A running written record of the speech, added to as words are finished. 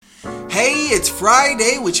it's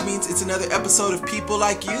Friday, which means it's another episode of People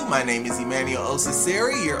Like You. My name is Emmanuel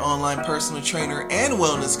Osaseri, your online personal trainer and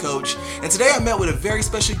wellness coach. And today I met with a very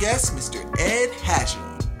special guest, Mr. Ed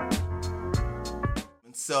Hashim.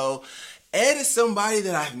 And so, Ed is somebody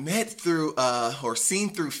that I've met through, or seen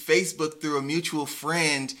through Facebook through a mutual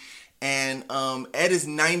friend. And Ed is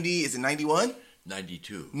 91?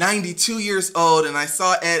 92 years old, and I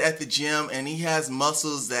saw Ed at the gym, and he has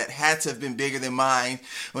muscles that had to have been bigger than mine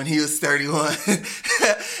when he was 31.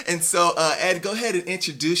 And so, Ed, go ahead and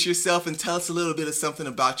introduce yourself and tell us a little bit of something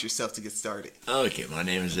about yourself to get started. Okay, my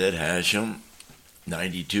name is Ed Hashim,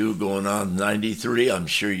 92 going on 93. I'm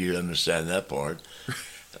sure you understand that part.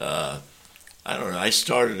 I don't know. I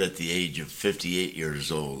started at the age of 58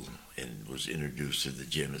 years old and was introduced to the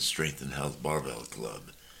gym at Strength and Health Barbell Club.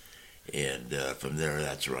 And from there,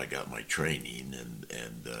 that's where I got my training,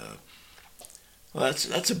 and well,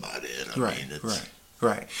 that's about it.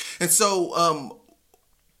 Right. And so,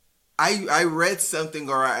 I read something,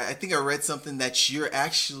 or I think I read something that you're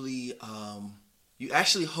actually, you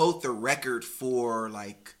actually hold the record for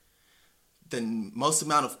like the most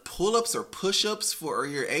amount of pull-ups or push-ups for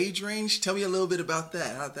your age range. Tell me a little bit about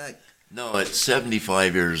that. How'd that? No, at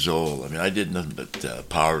 75 years old, I mean, I did nothing but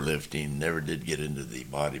powerlifting, never did get into the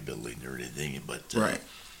bodybuilding or anything, but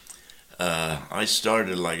I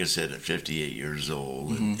started, like I said, at 58 years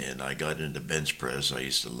old, and I got into bench press. I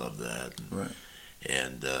used to love that.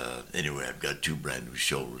 And anyway, I've got 2 brand new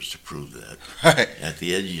shoulders to prove that. Right. At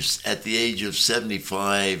the age of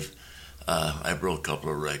 75, I broke a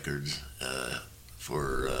couple of records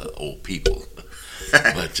for old people.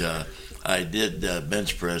 But I did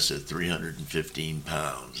bench press at 315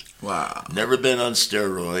 pounds. Wow. Never been on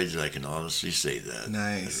steroids, I can honestly say that.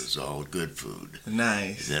 Nice. It was all good food.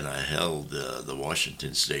 Nice. Then I held the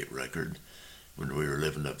Washington State record when we were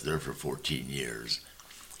living up there for 14 years,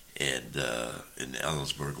 and in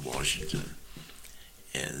Ellensburg, Washington.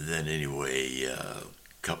 And then anyway,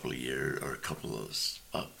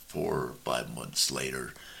 about 4 or 5 months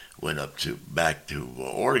later, went back to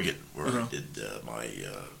Oregon, where I did my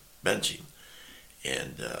benching,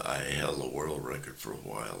 and I held a world record for a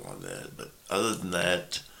while on that. But other than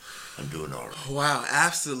that, I'm doing all right. Wow,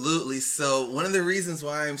 absolutely. So one of the reasons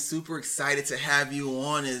why I'm super excited to have you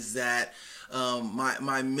on is that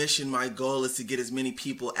my mission, my goal is to get as many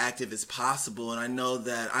people active as possible. And I know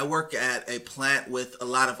that I work at a plant with a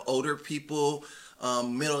lot of older people,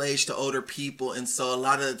 middle-aged to older people, and so a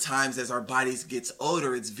lot of the times as our bodies gets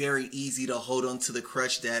older, it's very easy to hold on to the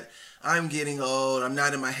crutch that I'm getting old, I'm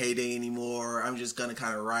not in my heyday anymore, I'm just gonna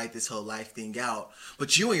kind of ride this whole life thing out.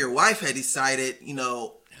 But you and your wife had decided,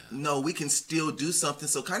 no, we can still do something.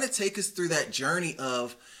 So kind of take us through that journey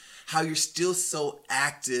of how you're still so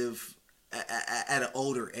active at an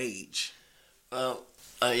older age. Well,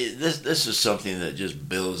 this is something that just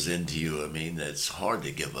builds into you. I mean, it's hard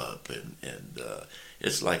to give up, and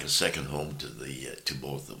it's like a second home to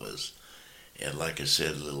both of us. And like I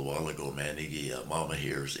said a little while ago, Manny, Mama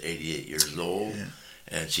here is 88 years old,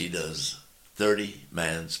 and she does 30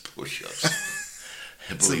 man's push-ups.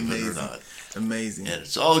 Believe it or not. Amazing. And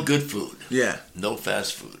it's all good food. Yeah. No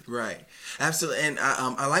fast food. Right. Absolutely. And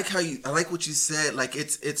I like what you said. Like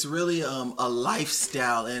it's really a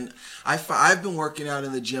lifestyle. And I've been working out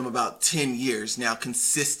in the gym about 10 years now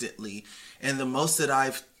consistently. And the most that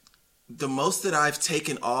I've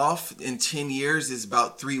taken off in 10 years is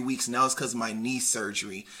about 3 weeks now. It's because of my knee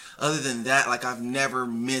surgery. Other than that, like I've never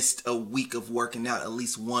missed a week of working out at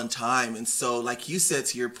least one time. And so like you said,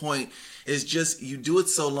 to your point, it's just you do it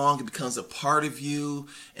so long it becomes a part of you,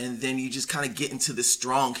 and then you just kind of get into this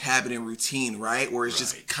strong habit and routine, right? Where it's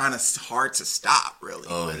just kind of hard to stop, really.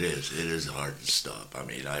 Oh, it is. It is hard to stop. I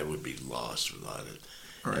mean, I would be lost without it.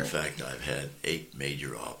 Right. In fact, I've had 8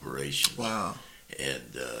 major operations. Wow.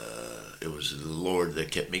 And it was the Lord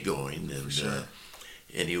that kept me going. And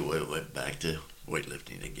anyway, I went back to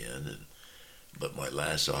weightlifting again. But my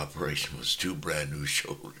last operation was 2 brand new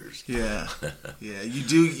shoulders. Yeah. Yeah.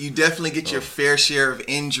 You definitely get your fair share of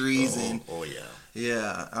injuries. Oh, yeah.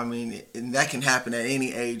 Yeah. I mean, and that can happen at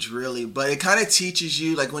any age, really. But it kind of teaches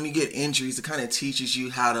you, like when you get injuries, it kind of teaches you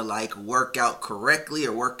how to like work out correctly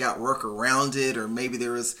or work around it, or maybe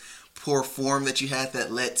there was poor form that you had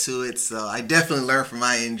that led to it. So I definitely learned from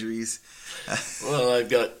my injuries. Well,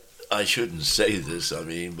 I shouldn't say this, I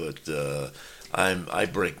mean, but I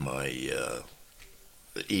break my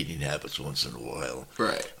eating habits once in a while.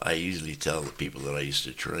 Right. I usually tell the people that I used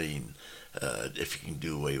to train, if you can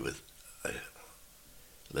do away with,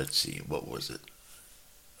 let's see, what was it?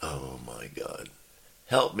 Oh my God.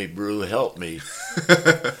 Help me, Brew, help me.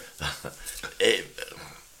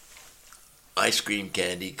 ice cream,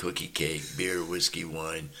 candy, cookie, cake, beer, whiskey,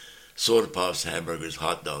 wine, soda pops, hamburgers,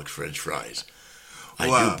 hot dogs, French fries. I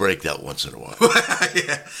Wow. do break that once in a while.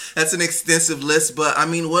 Yeah, that's an extensive list. But I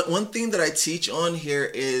mean, one thing that I teach on here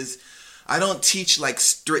is I don't teach like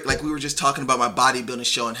strict, like we were just talking about my bodybuilding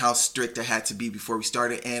show and how strict I had to be before we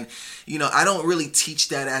started. And, I don't really teach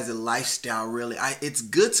that as a lifestyle, really. It's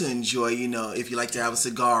good to enjoy, if you like to have a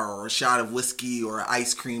cigar or a shot of whiskey or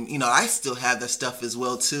ice cream, I still have that stuff as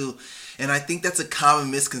well, too. And I think that's a common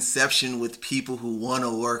misconception with people who want to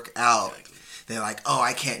work out. They're like, oh,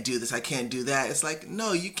 I can't do this, I can't do that. It's like,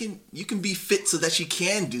 no, you can be fit so that you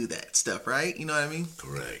can do that stuff, right? You know what I mean?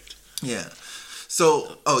 Correct. Yeah.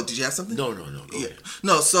 So, did you have something? No. Go ahead.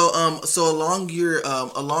 No. So along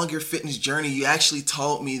your fitness journey, you actually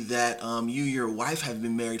told me that you and your wife have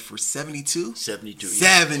been married for 72. 72 years.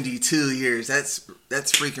 72 years. That's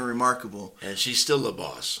freaking remarkable. And she's still the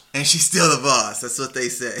boss. And she's still the boss. That's what they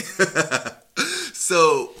say.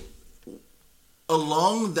 So,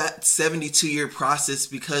 along that 72-year process,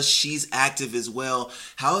 because she's active as well,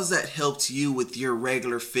 how has that helped you with your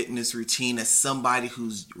regular fitness routine as somebody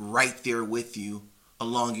who's right there with you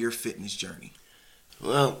along your fitness journey?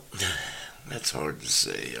 Well, that's hard to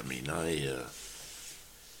say. I mean, I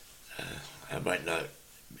might not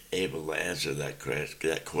be able to answer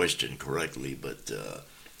that question correctly, but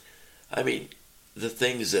I mean, the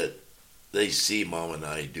things that they see Mom and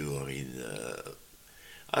I do, I mean,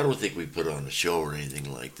 I don't think we put on a show or anything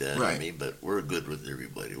like that. Right. I mean, but we're good with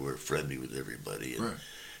everybody. We're friendly with everybody. And Right.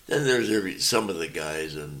 then there's some of the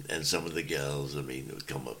guys and some of the gals, I mean, would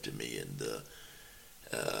come up to me and,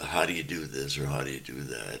 how do you do this or how do you do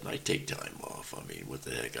that? And I take time off. I mean, what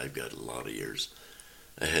the heck? I've got a lot of years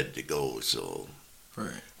ahead to go, so.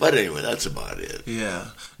 Right. But anyway, that's about it.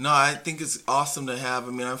 Yeah. No, I think it's awesome to have.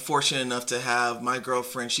 I mean, I'm fortunate enough to have my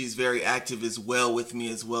girlfriend. She's very active as well with me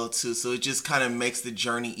as well, too. So it just kind of makes the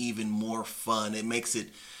journey even more fun. It makes it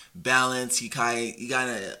balanced. You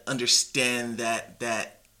gotta understand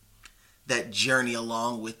that journey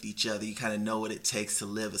along with each other. You kind of know what it takes to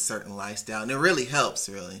live a certain lifestyle. And it really helps,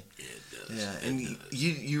 really. Yeah, it does. Yeah, and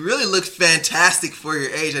you really look fantastic for your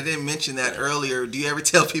age. I didn't mention that earlier. Do you ever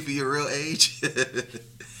tell people your real age?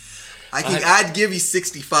 I'd give you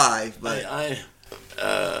 65, but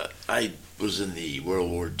I was in the World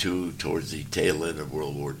War II, towards the tail end of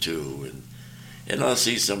World War II, and I'll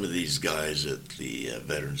see some of these guys at the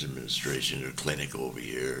Veterans Administration or clinic over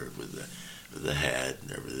here with the hat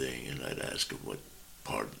and everything, and I'd ask them what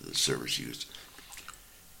part of the service he was.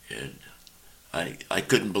 And I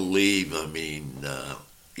couldn't believe, I mean,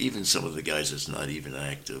 even some of the guys that's not even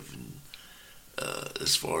active, and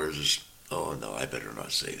as far as, oh no, I better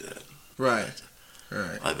not say that. right.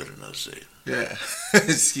 I better not say it. Yeah,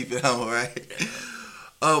 just keep it humble, right?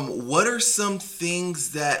 Yeah. What are some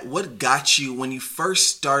things what got you when you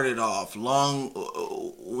first started off? When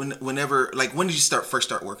did you first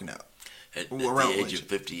start working out? At Around the age what? of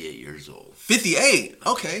 58 years old. 58.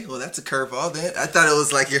 Okay, well that's a curveball then. I thought it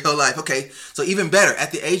was like your whole life. Okay, so even better.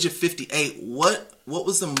 At the age of 58, what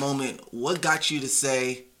was the moment? What got you to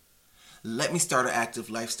say, "Let me start an active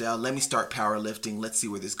lifestyle. Let me start powerlifting. Let's see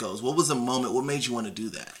where this goes." What was the moment? What made you want to do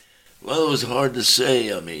that? Well, it was hard to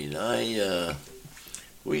say. I mean, oh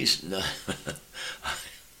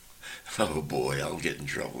boy, I'll get in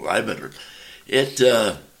trouble.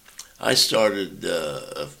 I started,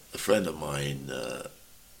 a friend of mine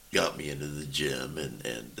got me into the gym,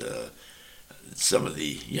 and some of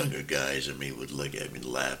the younger guys, I mean, would look at me and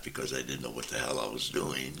laugh because I didn't know what the hell I was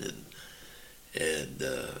doing. And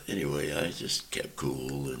anyway, I just kept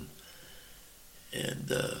cool,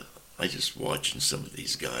 and I just watching some of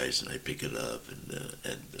these guys, and I pick it up, and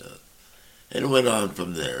it went on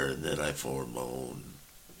from there. And then I formed my own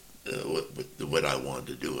what I wanted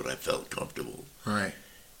to do, and I felt comfortable. Right.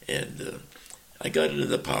 And I got into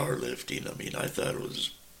the powerlifting. I mean, I thought it was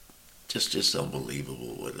just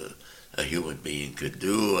unbelievable what a human being could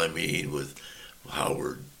do. I mean, with how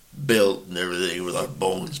we're built and everything, with our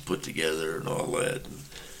bones put together and all that.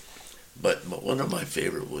 But one of my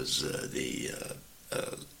favorite was the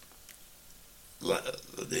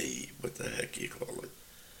what the heck you call it?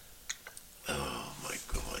 Oh my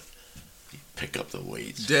God! You pick up the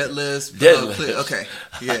weights. Deadlifts. Okay.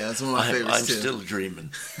 Yeah, that's one of my favorites I'm too. still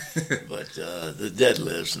dreaming. But the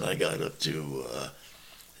deadlifts, and I got up to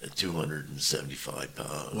 275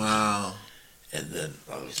 pounds. Wow. And then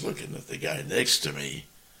I was looking at the guy next to me,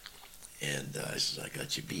 and I said, "I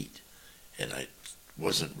got you beat." And I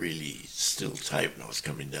wasn't really still tight when I was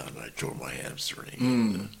coming down, and I tore my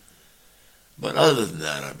hamstring. But other than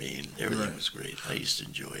that, I mean, everything Right. was great. I used to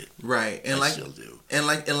enjoy it. Right. And I like still do. and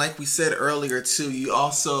like we said earlier too, you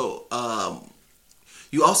also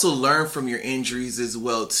learn from your injuries as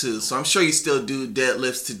well too. So I'm sure you still do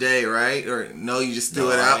deadlifts today, right? Or no, you just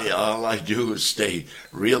threw it out. All I do is stay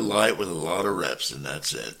real light with a lot of reps, and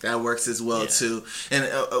that's it. That works as well Yeah. too. And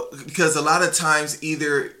because a lot of times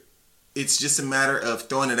either it's just a matter of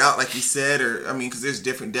throwing it out, like you said, or I mean, because there's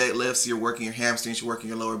different deadlifts. You're working your hamstrings, you're working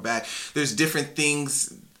your lower back. There's different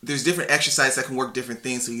things. There's different exercises that can work different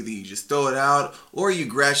things. So either you just throw it out, or you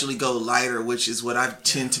gradually go lighter, which is what I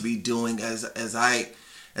tend to be doing as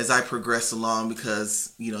I progress along,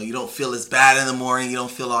 because you don't feel as bad in the morning, you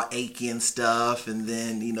don't feel all achy and stuff, and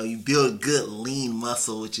then you build good lean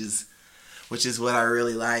muscle, which is what I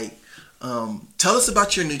really like. Tell us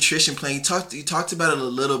about your nutrition plan. You talked about it a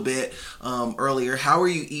little bit earlier. How are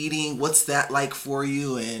you eating? What's that like for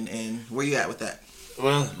you, and where you at with that?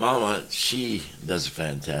 Well, Mama, she does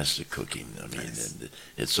fantastic cooking. I mean, Nice. and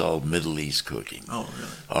it's all Middle East cooking. Oh,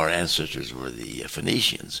 really? Our ancestors were the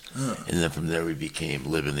Phoenicians, Huh. and then from there we became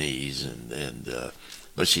Lebanese,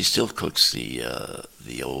 but she still cooks the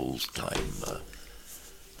old time.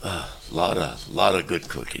 Lot of good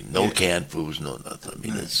cooking. No Yeah. canned foods, no nothing. I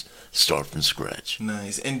mean, it's start from scratch.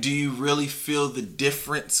 Nice. And do you really feel the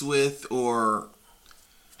difference or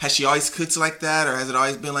has she always cooked like that, or has it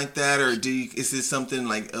always been like that, or is this something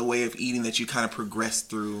like a way of eating that you kind of progressed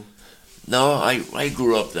through? No, I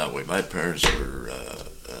grew up that way. My parents were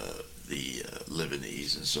the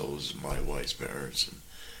Lebanese, and so was my wife's parents. And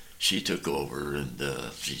she took over, and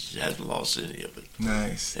she hasn't lost any of it.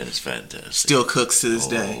 Nice. And it's fantastic. Still cooks to this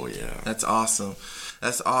day. Oh, yeah. That's awesome.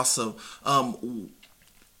 That's awesome.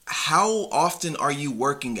 How often are you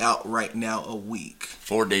working out right now a week?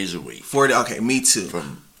 4 days a week, 4 days. Okay, me too.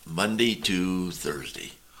 from Monday to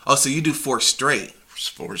Thursday. Oh, so you do 4 straight.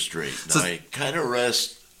 4 straight. Now, So- I kind of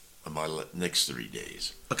rest on my next 3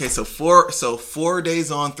 days. Okay, so 4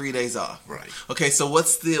 days on, 3 days off. Right. Okay, so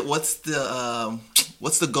what's the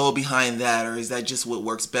goal behind that, or is that just what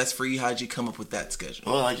works best for you? How'd you come up with that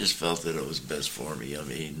schedule? Well, I just felt that it was best for me. I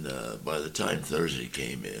mean, by the time Thursday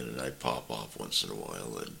came in, and I'd pop off once in a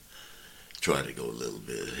while and try to go a little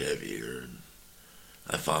bit heavier, and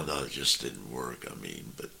I found out it just didn't work. I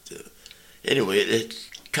mean, but anyway, it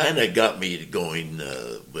kind of got me going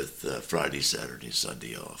with Friday, Saturday,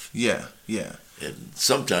 Sunday off. Yeah. And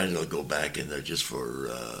sometimes I'll go back in there just for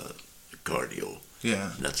cardio.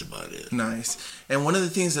 Yeah. And that's about it. Nice. And one of the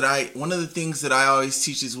things that I always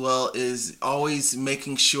teach as well is always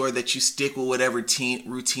making sure that you stick with whatever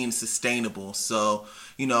routine is sustainable. So,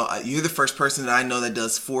 you're the first person that I know that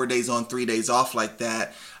does 4 days on, 3 days off like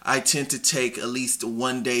that. I tend to take at least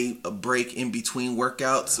 1 day a break in between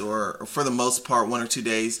workouts, or for the most part 1 or 2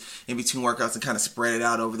 days in between workouts, and kind of spread it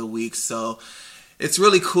out over the week. So it's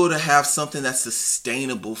really cool to have something that's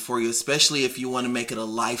sustainable for you, especially if you want to make it a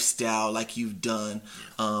lifestyle like you've done,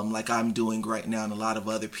 like I'm doing right now, and a lot of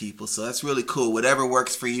other people. So that's really cool. Whatever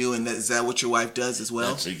works for you, and is that what your wife does as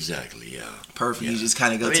well? That's exactly, yeah. Perfect. Yeah. You just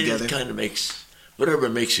kind of go together. It kind of makes, whatever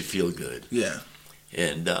makes you feel good. Yeah.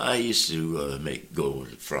 And I used to go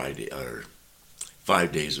Friday, or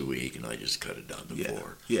 5 days a week, and I just cut it down to Yeah.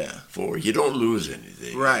 4. Yeah. 4, you don't lose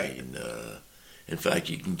anything. Right. I mean, in fact,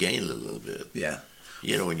 you can gain a little bit. Yeah.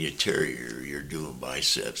 When you tear you're doing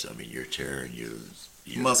biceps, I mean, you're tearing your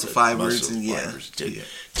Muscle fibers muscle and fibers,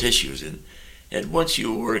 tissues. And once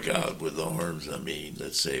you work out with arms, I mean,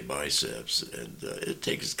 let's say biceps, and it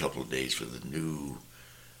takes a couple of days for the new,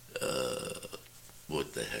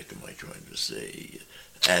 what the heck am I trying to say?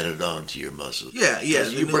 Added on to your muscles. Yeah.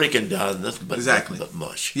 You're breaking down nothing but, Exactly. nothing but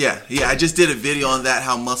mush. Yeah. I just did a video on that,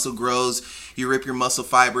 how muscle grows. You rip your muscle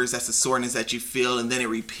fibers, that's the soreness that you feel, and then it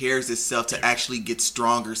repairs itself to actually get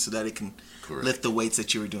stronger so that it can Correct. lift the weights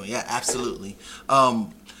that you were doing. Yeah, absolutely.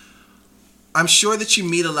 I'm sure that you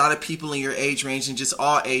meet a lot of people in your age range, and just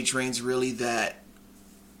all age range really, that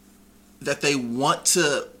they want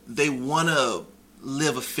to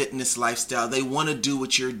live a fitness lifestyle. They want to do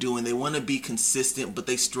what you're doing. They want to be consistent, but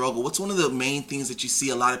they struggle. What's one of the main things that you see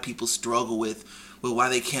a lot of people struggle with why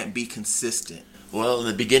they can't be consistent? Well, in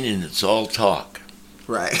the beginning, it's all talk.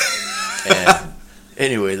 Right. And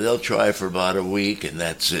anyway, they'll try for about a week, and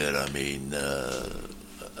that's it. I mean,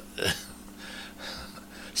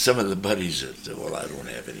 some of the buddies that, well, I don't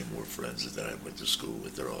have any more friends that I went to school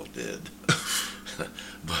with. They're all dead.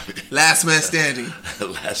 But Last man standing.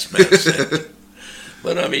 last man standing.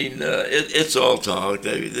 But I mean, it's all talk.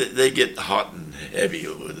 They get hot and heavy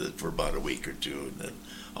with it for about a week or two, and then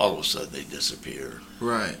all of a sudden they disappear.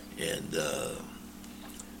 Right. And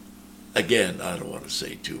again, I don't want to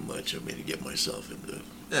say too much. I mean, to get myself into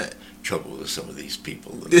Yeah. trouble with some of these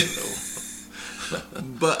people that I know.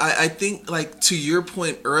 But I think, like, to your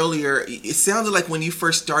point earlier, it sounded like when you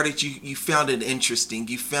first started, you found it interesting.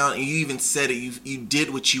 You even said it, you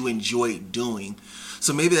did what you enjoyed doing.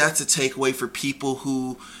 So maybe that's a takeaway for people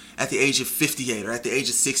who, at the age of 58 or at the age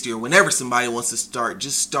of 60 or whenever somebody wants to start,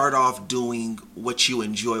 just start off doing what you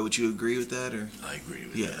enjoy. Would you agree with that? Or I agree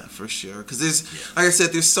with that. Yeah, for sure. Because like I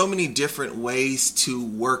said, there's so many different ways to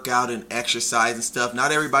work out and exercise and stuff.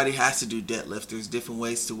 Not everybody has to do deadlift. There's different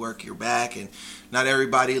ways to work your back, and not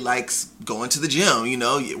everybody likes going to the gym. You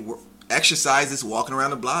know, exercise is walking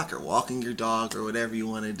around the block or walking your dog or whatever you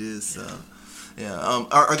want to do. So, yeah.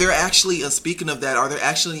 Are there actually, speaking of that, are there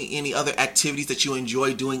actually any other activities that you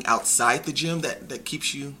enjoy doing outside the gym that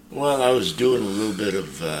keeps you? Well, I was doing a little bit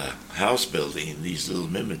of house building, these little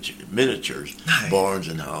miniatures, Nice. barns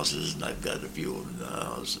and houses, and I've got a few of them in the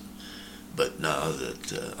house. But now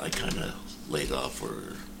that I kind of laid off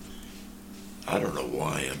for, I don't know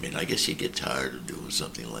why. I mean, I guess you get tired of doing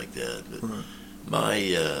something like that. But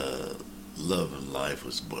my love in life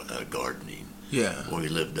was gardening. Yeah. When we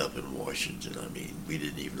lived up in Washington, I mean, we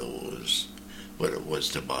didn't even know what it was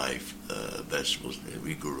to buy vegetables.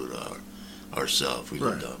 We grew it ourselves. We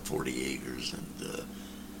lived on 40 acres. And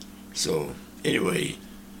so, anyway,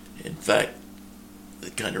 in fact,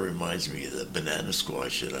 it kind of reminds me of the banana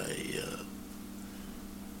squash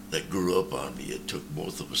that grew up on me. It took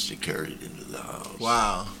both of us to carry it into the house.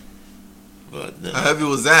 Wow. But then, How heavy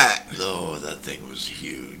was that? no, that thing was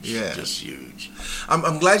huge. Yeah. Just huge.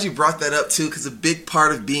 I'm glad you brought that up too, because a big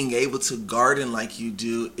part of being able to garden like you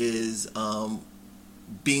do is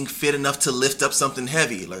being fit enough to lift up something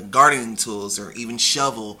heavy, like gardening tools, or even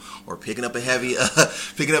shovel, or picking up heavy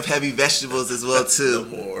vegetables as well too.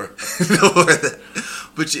 No more.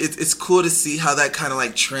 But it's cool to see how that kind of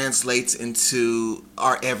like translates into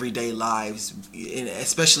our everyday lives, and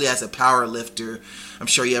especially as a power lifter. I'm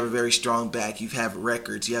sure you have a very strong back. You have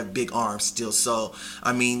records. You have big arms still. So,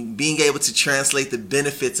 I mean, being able to translate the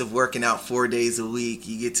benefits of working out 4 days a week,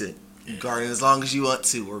 you get to garden as long as you want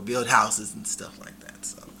to, or build houses and stuff like that.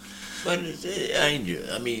 So, But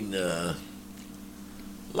I mean,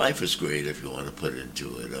 life is great if you want to put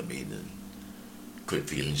into it. I mean, and quit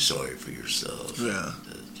feeling sorry for yourself. Yeah.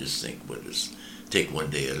 Just think take one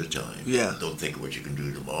day at a time. Yeah. Don't think what you can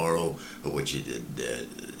do tomorrow or what you did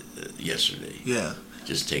yesterday. Yeah.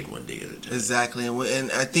 Just take one day at a time. Exactly,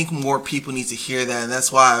 and I think more people need to hear that, and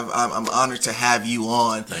that's why I'm honored to have you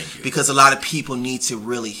on. Thank you. Because a lot of people need to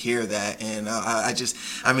really hear that, and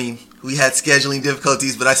I mean, we had scheduling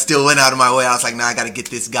difficulties, but I still went out of my way. I was like, nah, I got to get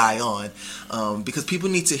this guy on, because people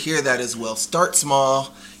need to hear that as well. Start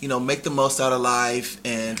small, make the most out of life,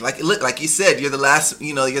 and like you said, you're the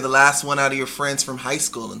last one out of your friends from high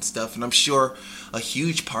school and stuff, and I'm sure a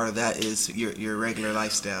huge part of that is your regular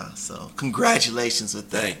lifestyle. So congratulations with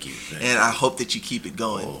that. Thank you. And I hope that you keep it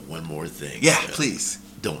going. Oh, one more thing. Yeah, please.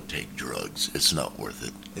 Don't take drugs. It's not worth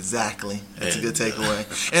it. Exactly. That's a good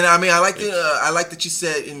takeaway. And I mean, I like that you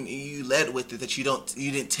said, and you led with it, that you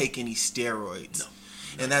didn't take any steroids.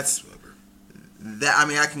 No. And that's that. I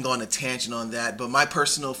mean, I can go on a tangent on that, but my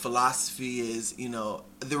personal philosophy is,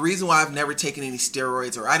 the reason why I've never taken any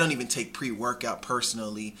steroids, or I don't even take pre-workout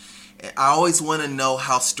personally, I always want to know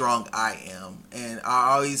how strong I am, and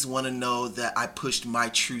I always want to know that I pushed my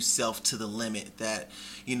true self to the limit, that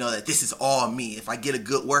that this is all me. If I get a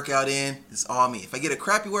good workout in, it's all me. If I get a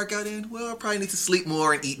crappy workout in, well, I probably need to sleep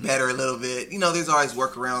more and eat better a little bit. There's always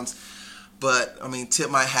workarounds. But I mean, tip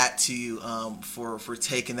my hat to you for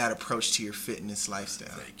taking that approach to your fitness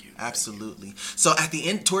lifestyle. Thank you. Absolutely. So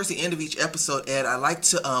towards the end of each episode, Ed, I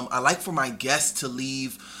like for my guests to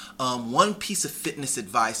leave one piece of fitness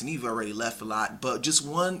advice, and you've already left a lot, but just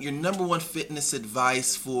your number one fitness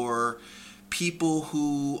advice for people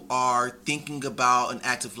who are thinking about an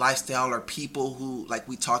active lifestyle, or people who, like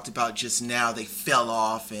we talked about just now, they fell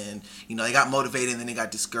off and they got motivated and then they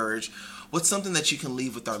got discouraged. What's something that you can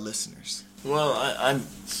leave with our listeners? Well, I'm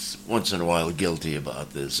once in a while guilty about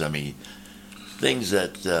this. I mean, things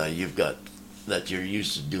that that you're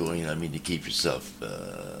used to doing. I mean, to keep yourself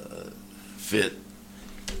fit,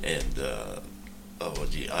 and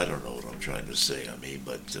I don't know what I'm trying to say. I mean,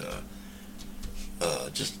 but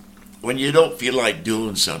just when you don't feel like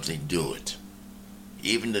doing something, do it.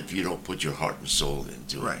 Even if you don't put your heart and soul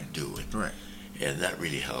into it, do it. Right. And that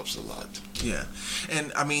really helps a lot. Yeah.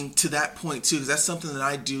 And I mean, to that point too, because that's something that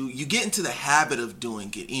I do, you get into the habit of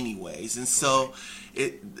doing it anyways. And so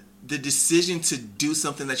the decision to do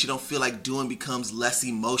something that you don't feel like doing becomes less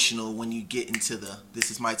emotional when you get into this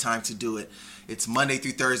is my time to do it. It's Monday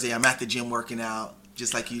through Thursday. I'm at the gym working out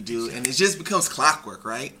just like you do. And it just becomes clockwork,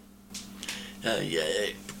 right? Yeah,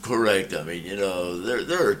 correct. I mean,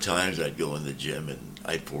 there are times I'd go in the gym and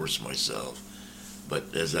I'd force myself,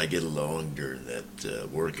 but as I get along during that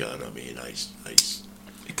workout, I mean,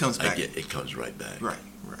 It comes back. it comes right back. Right.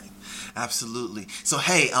 Absolutely. So,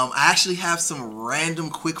 hey, I actually have some random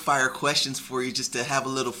quick fire questions for you just to have a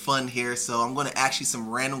little fun here. So I'm going to ask you some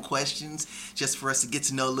random questions just for us to get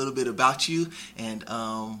to know a little bit about you. And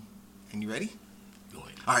you ready? Go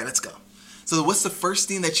ahead. All right, let's go. So what's the first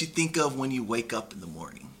thing that you think of when you wake up in the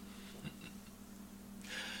morning?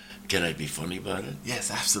 Can I be funny about it?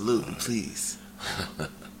 Yes, absolutely. Please.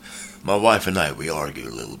 My wife and I, we argue a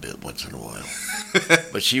little bit once in a while,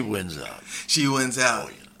 but she wins out. She wins out. Oh,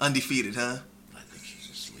 yeah. Undefeated, huh? I think she's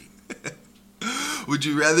asleep. Would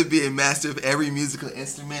you rather be a master of every musical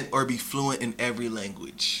instrument or be fluent in every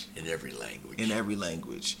language? In every language. In every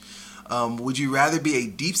language. Would you rather be a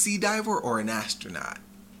deep sea diver or an astronaut?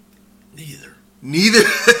 Neither. Neither?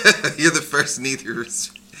 You're the first neither.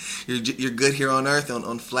 You're good here on Earth,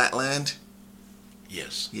 on flat land?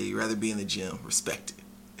 Yes. Yeah, you'd rather be in the gym. Respect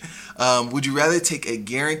it. Would you rather take a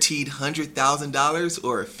guaranteed $100,000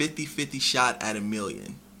 or a 50-50 shot at $1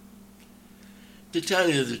 million? To tell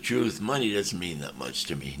you the truth, money doesn't mean that much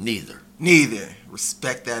to me. Neither. Neither.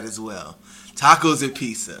 Respect that as well. Tacos or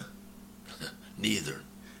pizza? Neither.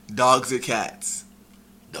 Dogs or cats?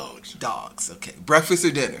 Dogs. Dogs. Okay. Breakfast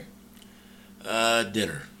or dinner?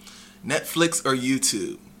 Dinner. Netflix or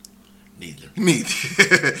YouTube? Neither.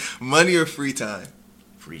 Neither. Money or free time?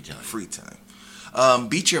 Free time. Free time.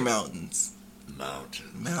 Beach or mountains?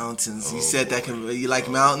 Mountains. Mountains. Oh, You said that boy. you like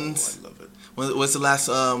mountains? I love it. What's the last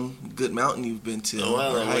good mountain you've been to? Well,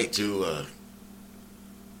 or I went hike? to,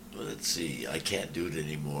 let's see, I can't do it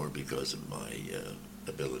anymore because of my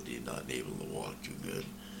ability not able to walk too good.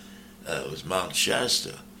 It was Mount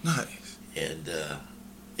Shasta. Nice. And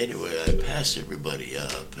anyway, I passed everybody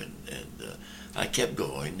up, and I kept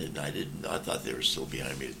going, and I thought they were still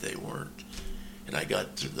behind me, but they weren't. And I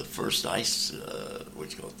got to the first ice,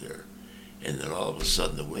 what you call it there, and then all of a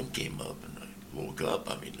sudden the wind came up, and I woke up.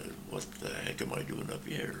 I mean, what the heck am I doing up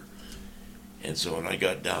here? And so when I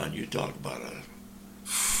got down, you talk about a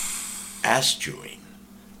ass chewing.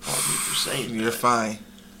 Pardon me for saying that. You're fine.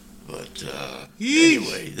 But Yeesh.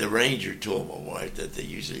 anyway, the ranger told my wife that they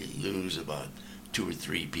usually lose about 2 or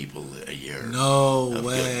 3 people a year. No of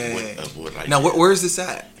way. Of what I Now, did where's this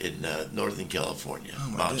at? in Northern California, Oh,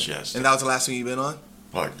 my Mount goodness. Shasta. And that was the last one you've been on?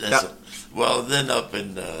 Pardon. Well, then up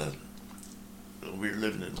in we were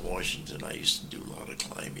living in Washington. I used to do a lot of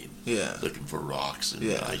climbing, Yeah. looking for rocks, and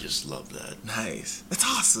Yeah. I just love that. Nice. That's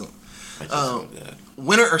awesome. I just love that.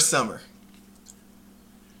 Winter or summer?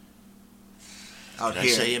 Out Did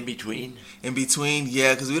here. I say in between? In between?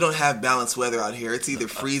 Yeah, because we don't have balanced weather out here. It's either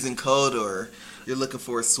freezing cold or you're looking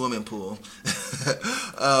for a swimming pool.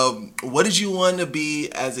 What did you want to be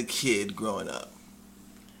as a kid growing up?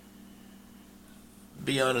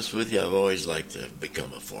 Be honest with you, I've always liked to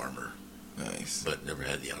become a farmer, Nice. but never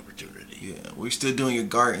had the opportunity. Yeah, we're still doing your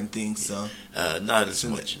garden thing, so. Not as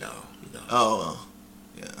much now. No. Oh,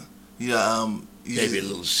 yeah. Yeah, Maybe a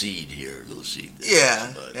little seed here, a little seed there.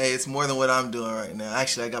 Yeah. But Hey, it's more than what I'm doing right now.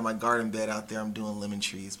 Actually, I got my garden bed out there. I'm doing lemon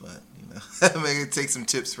trees, but, maybe take some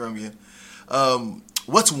tips from you.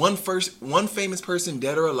 What's one famous person,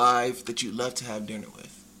 dead or alive, that you'd love to have dinner with?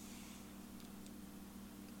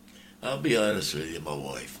 I'll be honest with you, my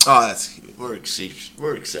wife. Oh, that's cute.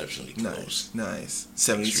 We're exceptionally close. Nice.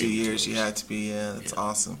 72 Extremely years you close. had to be. Yeah, that's Yeah.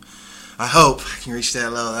 awesome. I hope I can reach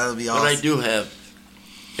that level. That'll be awesome. But I do have,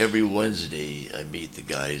 every Wednesday, I meet the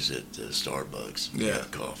guys at Starbucks. We Yeah. have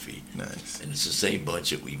coffee. Nice. And it's the same bunch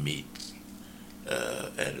that we meet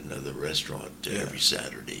at another restaurant every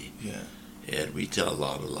Saturday. Yeah. And we tell a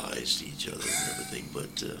lot of lies to each other and everything,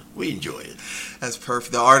 but we enjoy it. That's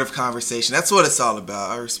perfect. The art of conversation. That's what it's all about.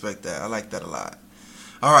 I respect that. I like that a lot.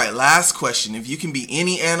 All right, last question. If you can be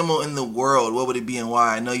any animal in the world, what would it be and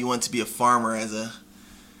why? I know you want to be a farmer as a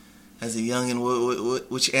youngin'.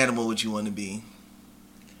 Which animal would you want to be?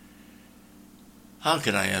 How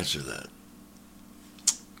can I answer that?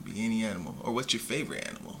 Be any animal. Or what's your favorite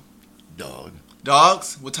animal? Dog.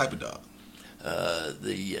 Dogs? What type of dog?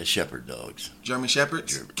 The shepherd dogs. German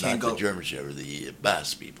Shepherds? Not the German shepherd, the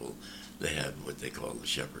Basque people. They have what they call the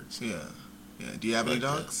shepherds. Yeah. Yeah. Do you have any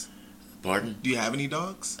But, dogs? Pardon? Do you have any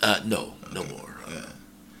dogs? No more. Yeah.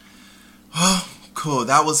 Oh, cool.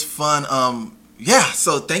 That was fun. Yeah.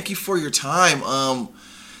 So thank you for your time.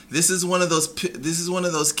 This is one of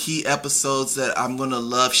those key episodes that I'm gonna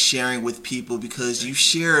love sharing with people because you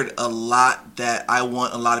shared a lot that I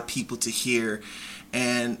want a lot of people to hear.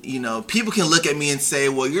 And, people can look at me and say,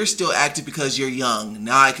 well, you're still active because you're young.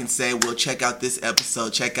 Now I can say, well, check out this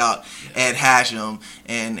episode, check out Ed Hashem,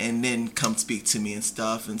 and then come speak to me and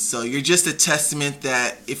stuff. And so you're just a testament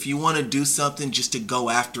that if you want to do something, just to go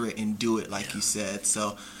after it and do it, like you said.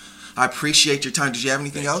 So I appreciate your time. Did you have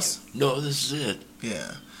anything else? No, this is it.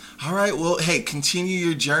 Yeah. All right. Well, hey, continue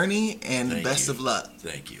your journey and best of luck.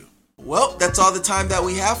 Thank you. Well, that's all the time that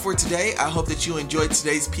we have for today. I hope that you enjoyed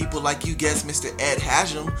today's People Like You guest, Mr. Ed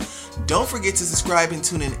Hashem. Don't forget to subscribe and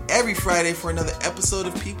tune in every Friday for another episode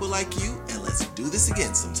of People Like You, and let's do this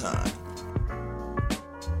again sometime.